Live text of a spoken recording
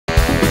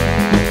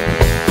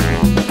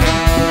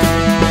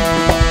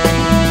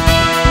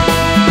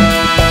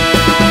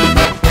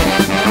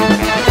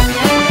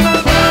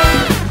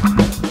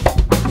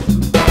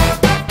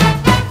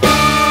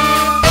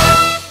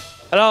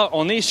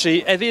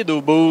chez Avid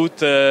au boot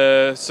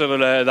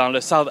dans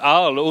le South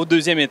Hall, au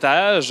deuxième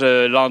étage,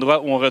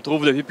 l'endroit où on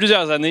retrouve depuis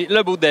plusieurs années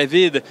le boot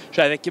d'Avid. Je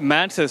suis avec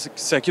Matt qui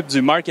s'occupe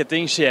du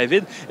marketing chez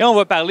Avid et on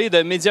va parler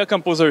de Media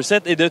Composer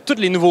 7 et de toutes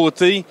les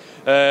nouveautés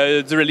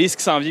du release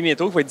qui s'en vient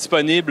bientôt, qui va être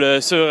disponible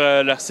sur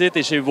leur site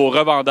et chez vos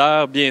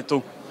revendeurs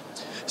bientôt.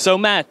 So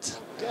Matt,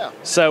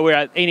 so we're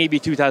at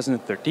NAB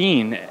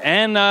 2013,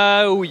 and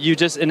you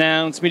just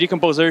announced Media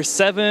Composer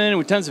 7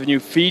 with tons of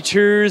new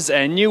features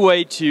and new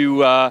way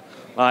to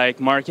like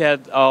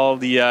market all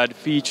the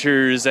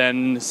features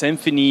and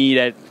Symphony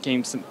that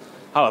came some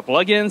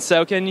plugins.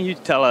 So can you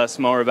tell us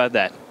more about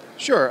that?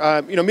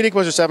 Sure. Media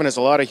Composer 7 has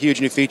a lot of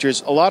huge new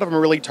features. A lot of them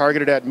are really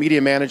targeted at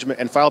media management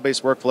and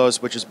file-based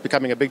workflows, which is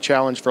becoming a big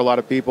challenge for a lot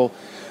of people.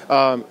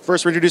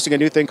 First, we're introducing a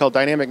new thing called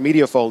dynamic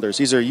media folders.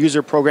 These are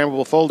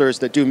user-programmable folders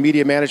that do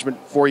media management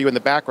for you in the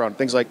background,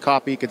 things like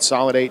copy,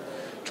 consolidate,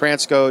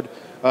 transcode.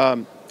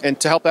 And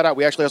to help that out,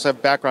 we actually also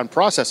have background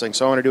processing.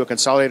 So I want to do a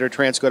consolidator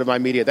transcode of my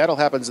media. That'll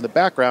happen in the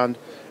background,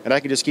 and I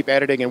can just keep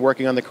editing and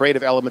working on the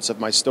creative elements of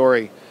my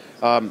story.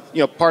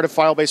 Part of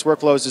file-based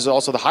workflows is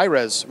also the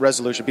high-res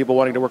resolution, people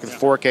wanting to work with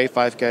 4K,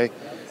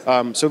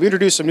 5K. So we've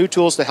introduced some new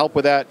tools to help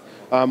with that.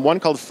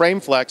 One called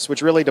FrameFlex,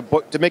 which really,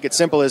 to make it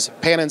simple, is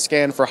pan and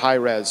scan for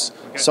high-res.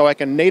 Okay. So I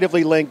can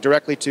natively link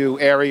directly to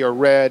ARRI or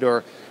RED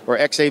or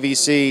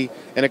XAVC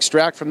and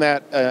extract from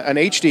that an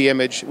HD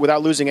image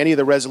without losing any of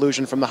the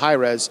resolution from the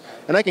high-res.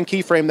 And I can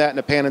keyframe that in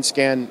a pan and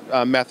scan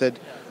method.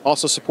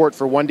 Also support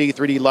for 1D,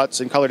 3D LUTs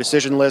and color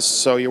decision lists,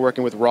 so you're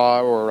working with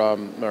RAW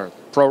or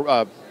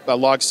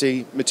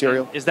log-C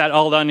material. Is that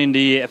all done in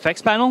the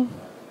effects panel?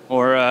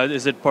 Or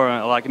is it for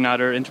like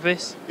another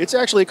interface? It's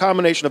actually a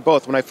combination of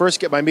both. When I first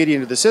get my media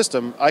into the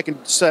system, I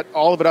can set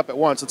all of it up at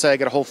once. Let's say I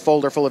get a whole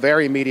folder full of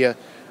ARRI media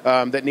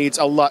that needs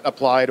a LUT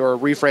applied or a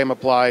reframe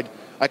applied.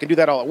 I can do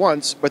that all at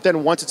once, but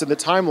then once it's in the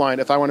timeline,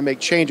 if I want to make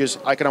changes,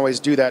 I can always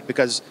do that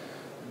because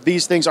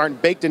these things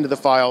aren't baked into the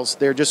files.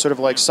 They're just sort of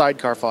like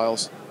sidecar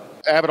files.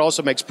 Avid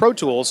also makes Pro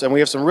Tools, and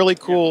we have some really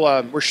cool,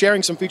 we're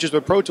sharing some features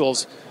with Pro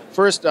Tools.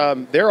 First,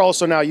 they're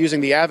also now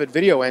using the Avid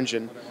video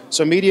engine.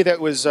 So media that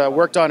was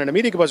worked on in a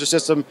Media Composer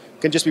system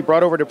can just be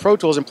brought over to Pro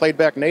Tools and played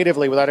back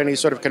natively without any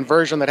sort of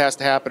conversion that has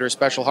to happen or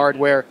special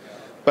hardware.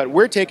 But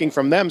we're taking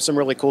from them some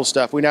really cool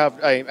stuff. We now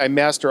have a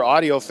master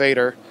audio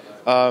fader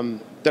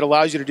that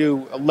allows you to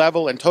do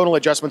level and tonal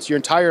adjustments to your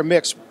entire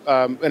mix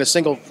in a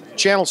single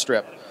channel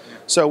strip.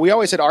 So we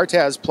always had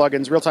RTAS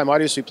plugins, real-time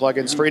audio suite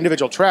plugins, for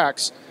individual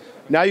tracks.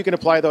 Now you can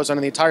apply those on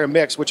the entire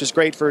mix, which is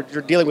great for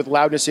dealing with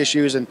loudness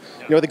issues. And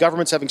the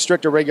government's having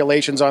stricter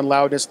regulations on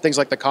loudness, things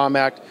like the COM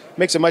Act. It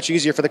makes it much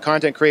easier for the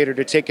content creator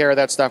to take care of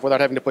that stuff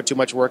without having to put too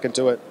much work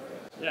into it.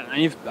 Yeah,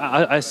 and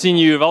I've seen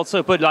you've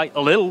also put like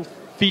a little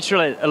feature,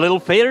 like a little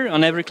fader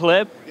on every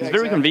clip. It's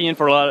very convenient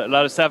for a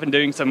lot of stuff and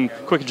doing some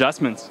quick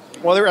adjustments.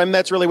 Well, and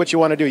that's really what you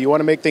want to do. You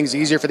want to make things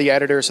easier for the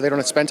editor so they don't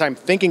have to spend time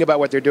thinking about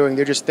what they're doing.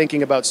 They're just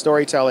thinking about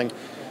storytelling.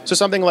 So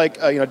something like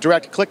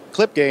direct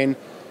clip gain,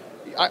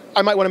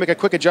 I might want to make a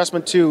quick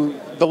adjustment to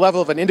the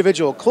level of an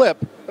individual clip,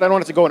 but I don't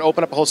have to go and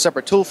open up a whole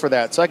separate tool for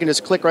that. So I can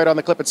just click right on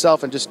the clip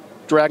itself and just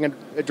drag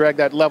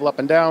that level up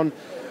and down.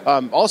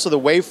 Also the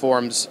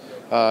waveforms.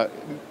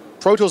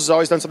 Pro Tools has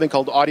always done something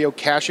called audio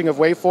caching of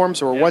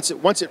waveforms, where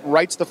once it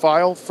writes the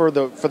file for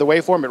the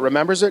waveform, it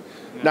remembers it.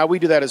 Yeah. Now we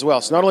do that as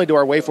well. So not only do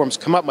our waveforms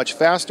come up much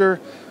faster,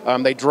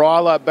 they draw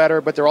a lot better,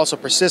 but they're also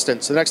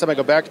persistent. So the next time I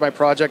go back to my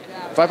project,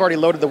 if I've already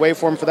loaded the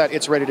waveform for that,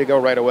 it's ready to go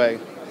right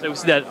away. So we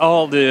see that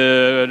all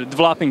the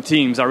developing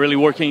teams are really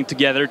working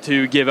together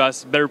to give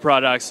us better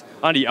products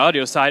on the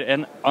audio side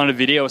and on the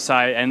video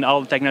side, and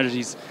all the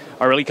technologies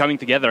are really coming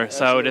together.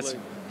 Absolutely. So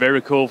that's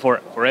very cool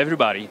for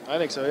everybody. I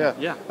think so,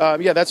 yeah.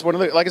 Yeah, that's one of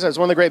the, like I said, it's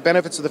one of the great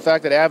benefits of the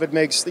fact that Avid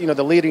makes,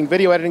 the leading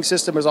video editing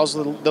system is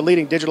also the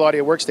leading digital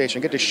audio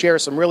workstation. Get to share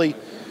some really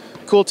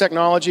cool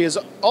technology. Is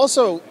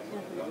also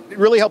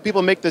really help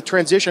people make the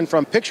transition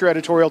from picture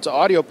editorial to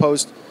audio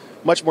post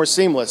much more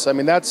seamless. I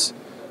mean, that's,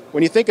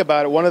 when you think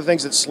about it, one of the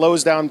things that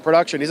slows down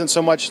production isn't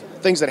so much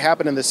things that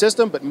happen in the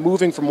system, but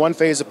moving from one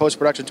phase of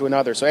post-production to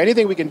another. So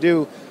anything we can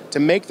do to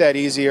make that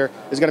easier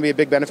is going to be a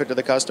big benefit to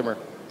the customer.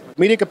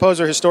 Media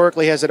Composer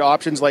historically has had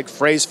options like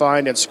phrase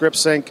find and script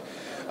sync.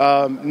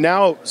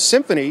 Now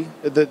Symphony,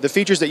 the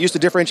features that used to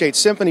differentiate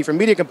Symphony from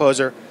Media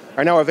Composer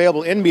are now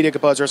available in Media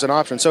Composer as an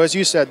option. So as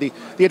you said,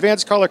 the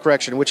advanced color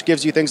correction, which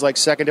gives you things like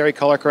secondary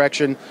color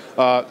correction,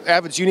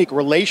 Avid's unique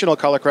relational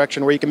color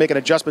correction, where you can make an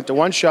adjustment to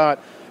one shot,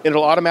 and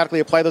it'll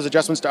automatically apply those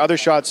adjustments to other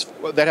shots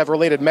that have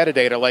related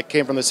metadata, like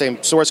came from the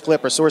same source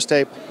clip or source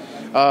tape.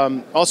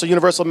 Also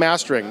universal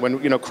mastering,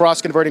 when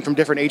cross-converting from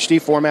different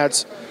HD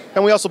formats.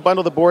 And we also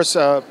bundle the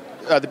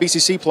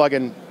BCC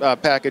plugin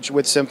package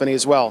with Symphony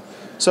as well.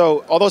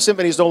 So although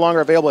Symphony is no longer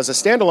available as a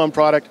standalone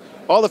product,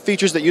 all the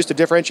features that used to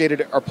differentiate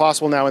it are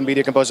possible now in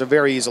Media Composer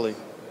very easily.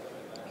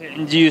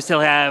 And do you still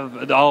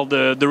have all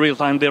the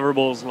real-time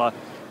deliverables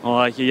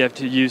like you have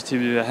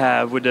to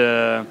have with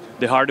the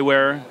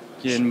hardware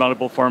in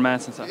multiple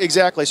formats and stuff?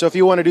 Exactly. So if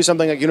you want to do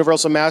something like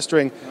universal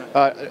mastering,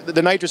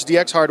 the Nitrous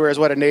DX hardware is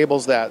what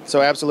enables that.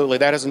 So absolutely,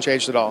 that hasn't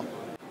changed at all.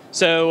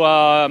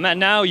 So Matt,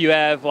 now you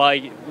have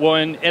like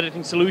one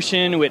editing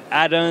solution with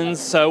add-ons.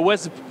 So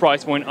what's the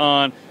price point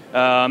on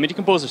Media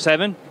Composer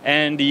 7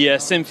 and the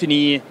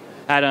Symphony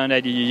add-on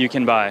that you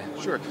can buy?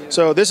 Sure.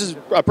 So this is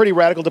a pretty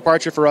radical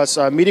departure for us.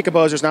 Media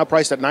Composer is now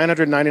priced at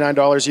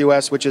 $999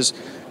 US, which is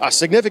a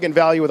significant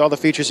value with all the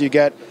features you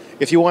get.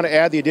 If you want to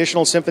add the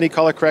additional Symphony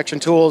color correction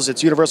tools,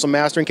 its universal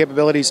mastering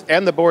capabilities,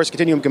 and the Boris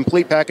Continuum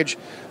Complete package,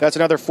 that's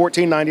another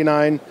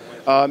 $14.99.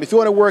 If you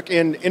want to work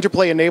in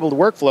interplay-enabled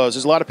workflows,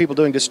 there's a lot of people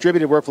doing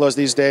distributed workflows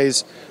these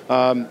days.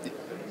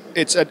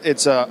 It's a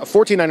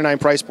 $14.99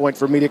 price point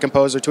for Media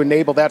Composer to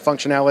enable that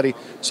functionality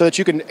so that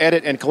you can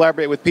edit and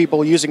collaborate with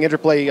people using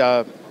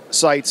interplay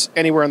sites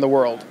anywhere in the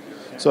world.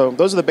 So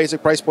those are the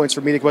basic price points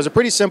for Media Composer.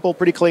 Pretty simple,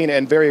 pretty clean,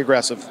 and very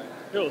aggressive.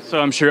 Cool.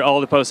 So I'm sure all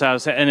the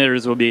post-house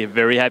editors will be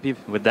very happy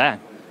with that.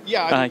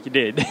 Yeah, like you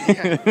did.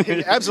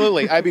 Yeah,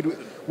 absolutely. I mean,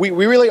 we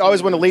really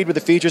always want to lead with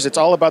the features. It's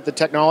all about the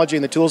technology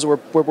and the tools that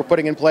we're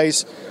putting in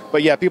place.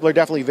 But yeah, people are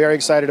definitely very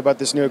excited about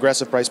this new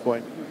aggressive price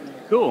point.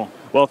 Cool.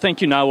 Well, thank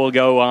you. Now we'll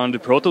go on the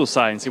Pro Tools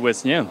side and see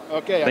what's new.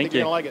 Okay, I think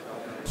you're going to like it.